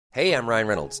Hey, I'm Ryan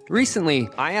Reynolds. Recently,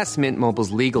 I asked Mint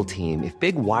Mobile's legal team if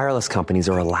big wireless companies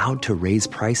are allowed to raise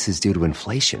prices due to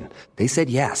inflation. They said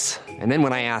yes. And then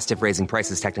when I asked if raising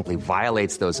prices technically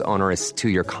violates those onerous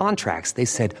two-year contracts, they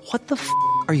said, "What the f***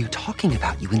 are you talking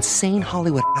about, you insane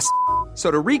Hollywood ass?" So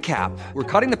to recap, we're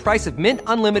cutting the price of Mint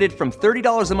Unlimited from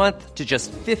 $30 a month to just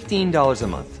 $15 a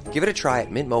month. Give it a try at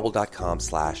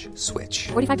mintmobile.com/switch.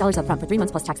 $45 up front for 3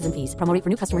 months plus taxes and fees. Promo rate for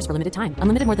new customers for limited time.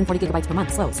 Unlimited more than 40 gigabytes per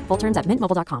month. Slows full terms at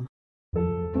mintmobile.com.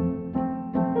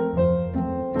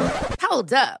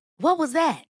 Hold up. What was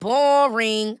that?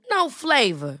 Boring. No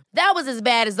flavor. That was as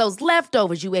bad as those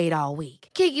leftovers you ate all week.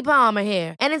 Keke Palmer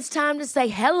here, and it's time to say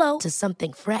hello to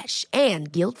something fresh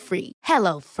and guilt-free.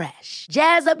 Hello Fresh.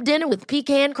 Jazz up dinner with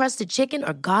pecan-crusted chicken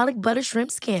or garlic butter shrimp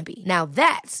scampi. Now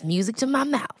that's music to my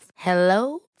mouth.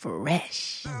 Hello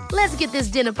Fresh. Let's get this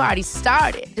dinner party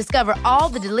started. Discover all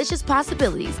the delicious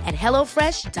possibilities at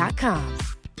hellofresh.com.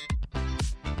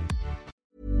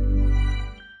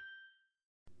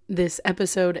 This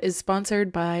episode is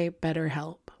sponsored by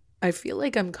BetterHelp. I feel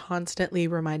like I'm constantly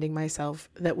reminding myself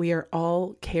that we are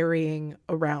all carrying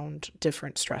around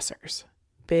different stressors,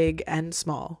 big and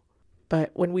small.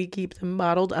 But when we keep them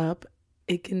bottled up,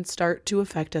 it can start to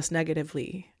affect us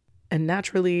negatively. And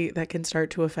naturally, that can start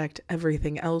to affect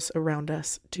everything else around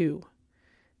us too.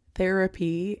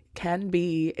 Therapy can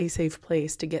be a safe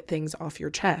place to get things off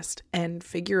your chest and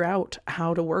figure out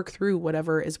how to work through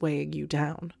whatever is weighing you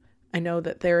down. I know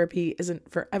that therapy isn't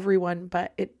for everyone,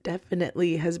 but it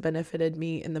definitely has benefited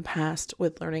me in the past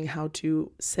with learning how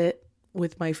to sit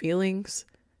with my feelings,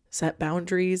 set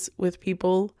boundaries with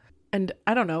people, and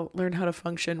learn how to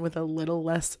function with a little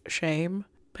less shame.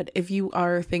 But if you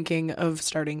are thinking of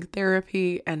starting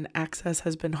therapy and access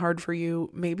has been hard for you,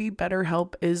 maybe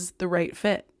BetterHelp is the right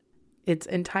fit. It's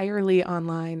entirely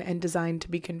online and designed to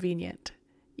be convenient.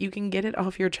 You can get it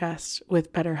off your chest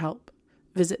with BetterHelp.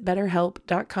 Visit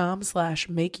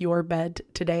betterhelp.com/makeyourbed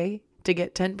today to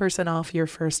get 10% off your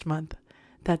first month.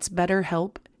 That's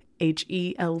BetterHelp,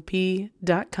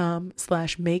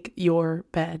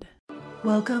 HELP.com/makeyourbed.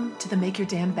 Welcome to the Make Your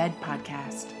Damn Bed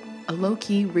podcast, a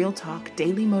low-key, real talk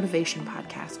daily motivation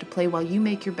podcast to play while you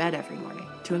make your bed every morning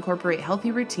to incorporate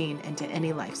healthy routine into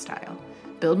any lifestyle,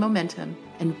 build momentum,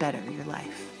 and better your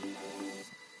life.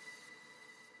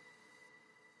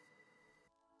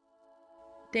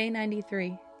 Day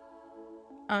 93.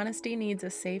 Honesty needs a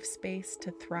safe space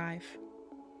to thrive.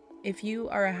 If you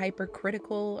are a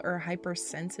hypercritical or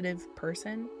hypersensitive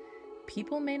person,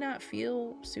 people may not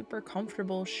feel super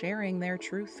comfortable sharing their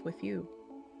truth with you.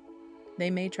 They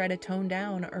may try to tone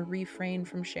down or refrain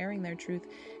from sharing their truth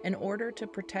in order to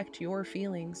protect your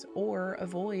feelings or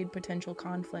avoid potential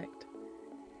conflict.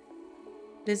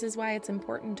 This is why it's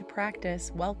important to practice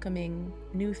welcoming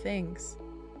new things.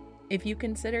 If you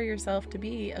consider yourself to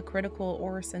be a critical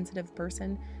or sensitive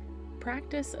person,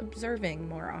 practice observing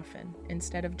more often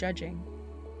instead of judging.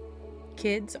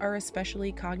 Kids are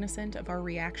especially cognizant of our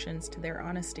reactions to their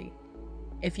honesty.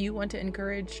 If you want to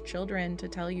encourage children to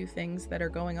tell you things that are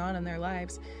going on in their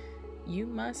lives, you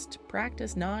must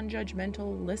practice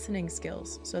non-judgmental listening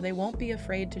skills so they won't be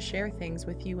afraid to share things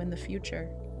with you in the future.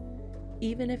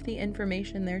 Even if the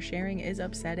information they're sharing is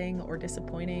upsetting or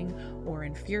disappointing or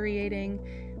infuriating,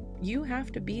 you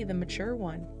have to be the mature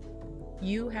one.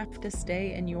 You have to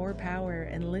stay in your power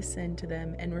and listen to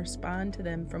them and respond to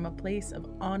them from a place of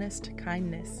honest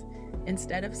kindness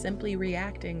instead of simply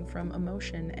reacting from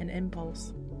emotion and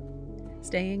impulse.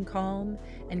 Staying calm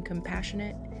and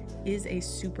compassionate is a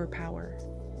superpower.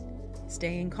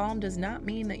 Staying calm does not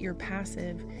mean that you're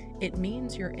passive. It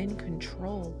means you're in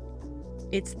control.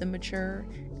 It's the mature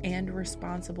and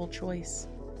responsible choice.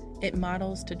 It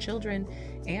models to children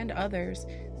and others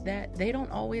that they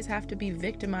don't always have to be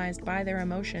victimized by their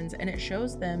emotions, and it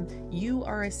shows them you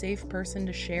are a safe person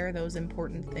to share those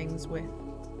important things with.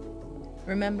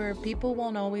 Remember, people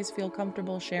won't always feel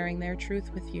comfortable sharing their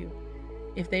truth with you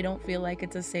if they don't feel like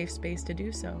it's a safe space to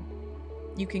do so.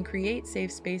 You can create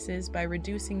safe spaces by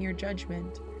reducing your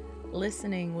judgment,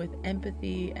 listening with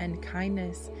empathy and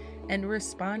kindness, and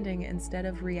responding instead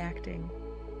of reacting.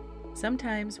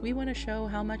 Sometimes we want to show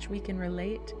how much we can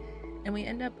relate, and we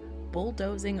end up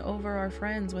bulldozing over our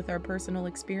friends with our personal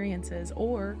experiences,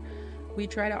 or we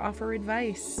try to offer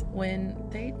advice when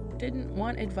they didn't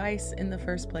want advice in the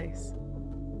first place.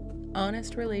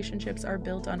 Honest relationships are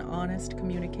built on honest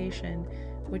communication,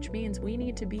 which means we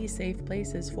need to be safe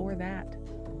places for that.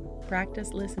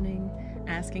 Practice listening,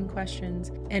 asking questions,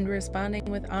 and responding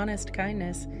with honest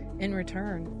kindness in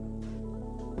return.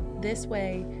 This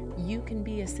way, you can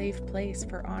be a safe place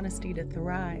for honesty to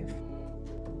thrive.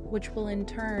 which will in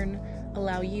turn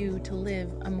allow you to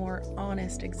live a more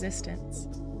honest existence.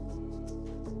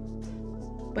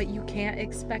 But you can't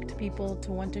expect people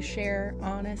to want to share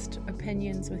honest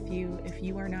opinions with you if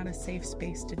you are not a safe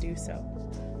space to do so.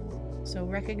 So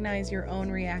recognize your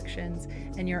own reactions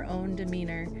and your own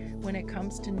demeanor when it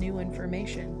comes to new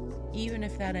information, even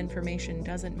if that information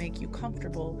doesn't make you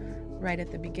comfortable right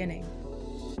at the beginning.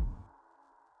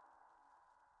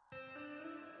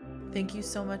 Thank you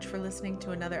so much for listening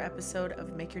to another episode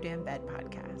of Make Your Damn Bed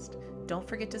podcast. Don't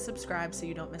forget to subscribe so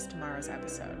you don't miss tomorrow's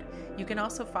episode. You can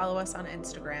also follow us on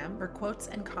Instagram for quotes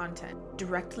and content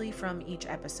directly from each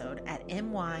episode at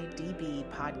MYDB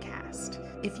Podcast.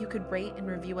 If you could rate and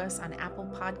review us on Apple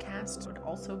Podcasts, would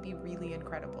also be really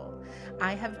incredible.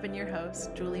 I have been your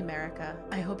host, Julie Merica.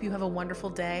 I hope you have a wonderful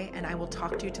day, and I will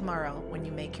talk to you tomorrow when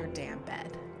you make your damn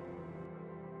bed.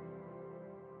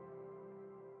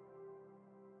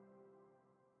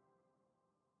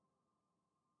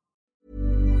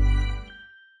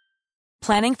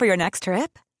 Planning for your next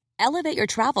trip? Elevate your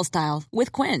travel style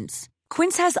with Quince.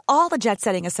 Quince has all the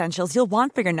jet-setting essentials you'll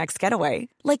want for your next getaway,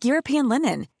 like European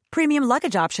linen, premium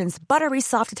luggage options, buttery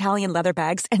soft Italian leather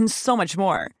bags, and so much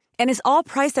more. And is all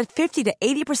priced at 50 to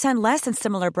 80% less than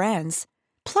similar brands.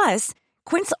 Plus,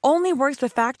 Quince only works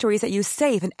with factories that use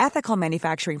safe and ethical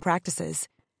manufacturing practices.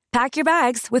 Pack your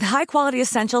bags with high-quality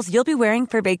essentials you'll be wearing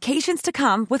for vacations to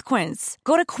come with Quince.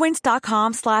 Go to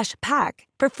quince.com/pack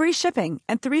for free shipping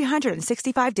and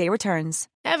 365-day returns.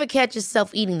 Ever catch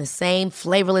yourself eating the same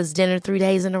flavorless dinner 3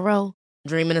 days in a row?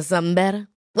 Dreaming of something better?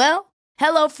 Well,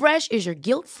 HelloFresh is your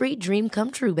guilt-free dream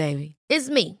come true, baby. It's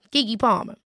me, Keke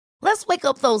Palmer. Let's wake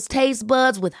up those taste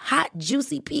buds with hot,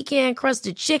 juicy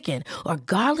pecan-crusted chicken or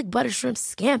garlic butter shrimp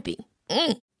scampi.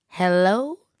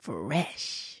 Hello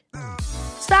Fresh.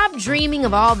 Stop dreaming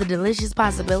of all the delicious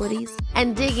possibilities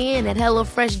and dig in at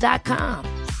HelloFresh.com.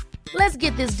 Let's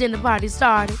get this dinner party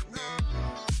started.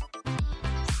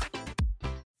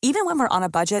 Even when we're on a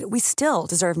budget, we still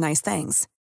deserve nice things.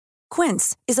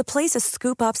 Quince is a place to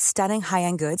scoop up stunning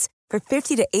high-end goods for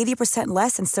 50 to 80%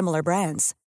 less than similar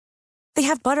brands. They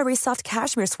have buttery soft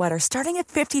cashmere sweaters starting at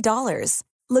 $50,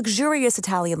 luxurious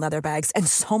Italian leather bags, and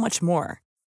so much more.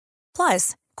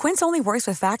 Plus, Quince only works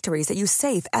with factories that use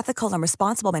safe, ethical, and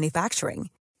responsible manufacturing.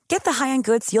 Get the high-end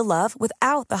goods you'll love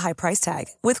without the high price tag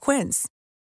with Quince.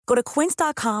 Go to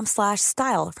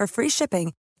quince.com/style for free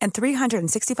shipping and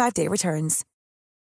 365-day returns.